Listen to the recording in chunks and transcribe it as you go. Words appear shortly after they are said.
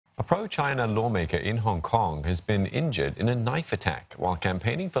pro-China lawmaker in Hong Kong has been injured in a knife attack while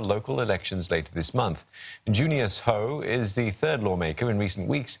campaigning for local elections later this month. Junius Ho is the third lawmaker in recent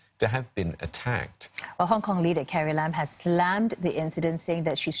weeks to have been attacked. Well, Hong Kong leader Carrie Lam has slammed the incident, saying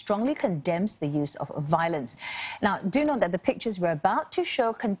that she strongly condemns the use of violence. Now, do note that the pictures we're about to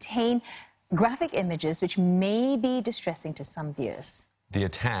show contain graphic images which may be distressing to some viewers. The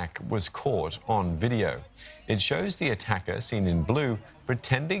attack was caught on video. It shows the attacker, seen in blue,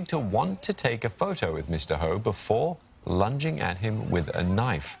 pretending to want to take a photo with Mr. Ho before lunging at him with a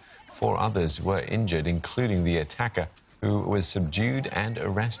knife. 4 others were injured, including the attacker, who was subdued and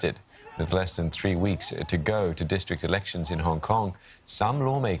arrested. With less than 3 weeks to go to district elections in Hong Kong, some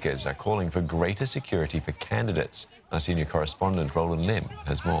lawmakers are calling for greater security for candidates. Our senior correspondent Roland Lim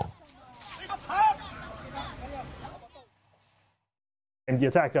has more. And the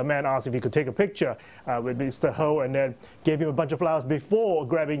attacker man asked if he could take a picture with Mr. Ho, and then gave him a bunch of flowers before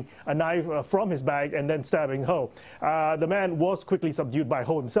grabbing a knife from his bag and then stabbing Ho. The man was quickly subdued by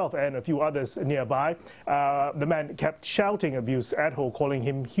Ho himself and a few others nearby. The man kept shouting abuse at Ho, calling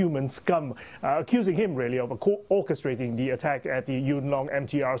him human scum, accusing him really of orchestrating the attack at the Yuen Long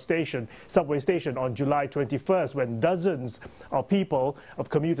MTR station, subway station, on July 21st, when dozens of people, of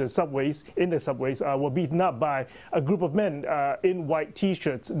commuters, in the subways, were beaten up by a group of men in white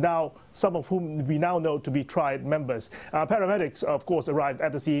T-shirts, now some of whom we now know to be triad members. Paramedics, of course, arrived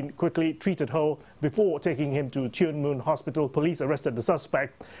at the scene, quickly treated Ho before taking him to Tuen Mun Hospital. Police arrested the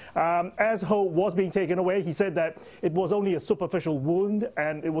suspect. As Ho was being taken away, he said that it was only a superficial wound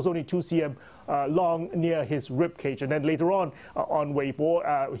and it was only 2 cm long near his rib cage. And then later on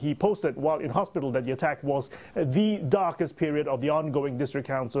Weibo, he posted while in hospital that the attack was the darkest period of the ongoing district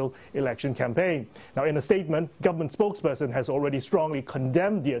council election campaign. Now, in a statement, government spokesperson has already strongly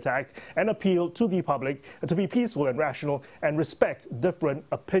condemned the attack and appealed to the public to be peaceful and rational and respect different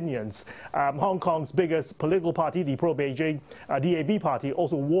opinions. Hong Kong's biggest political party, the pro-Beijing DAB party,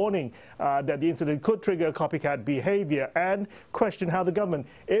 also warning that the incident could trigger copycat behavior and question how the government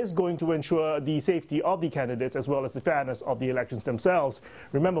is going to ensure the safety of the candidates as well as the fairness of the elections themselves.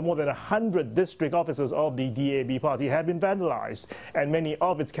 Remember, more than 100 district offices of the DAB party had been vandalized and many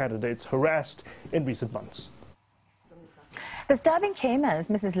of its candidates harassed in recent months. The stabbing came as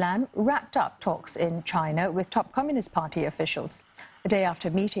Mrs. Lam wrapped up talks in China with top Communist Party officials. A day after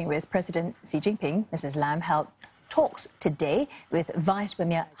meeting with President Xi Jinping, Mrs. Lam held talks today with Vice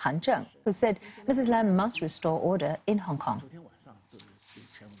Premier Han Zheng, who said Mrs. Lam must restore order in Hong Kong.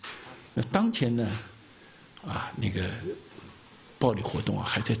 当前呢，那个暴力活动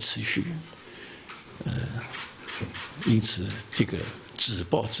还在持续，因此这个止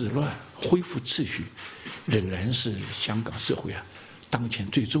暴制乱、恢复秩序，仍然是香港社会当前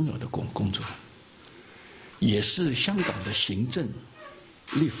最重要的工作，也是香港的行政、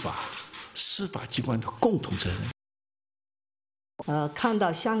立法、司法机关的共同责任。看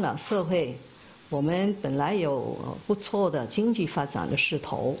到香港社会，我们本来有不错的经济发展的势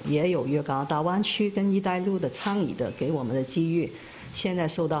头，也有粤港澳大湾区跟“一带一路”的倡议的给我们的机遇，现在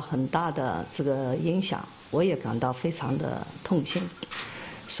受到很大的这个影响，我也感到非常的痛心。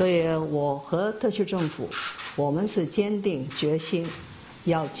所以我和特区政府，我们是坚定决心，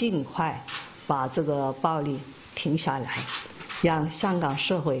要尽快把这个暴力停下来，让香港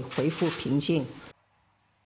社会恢复平静。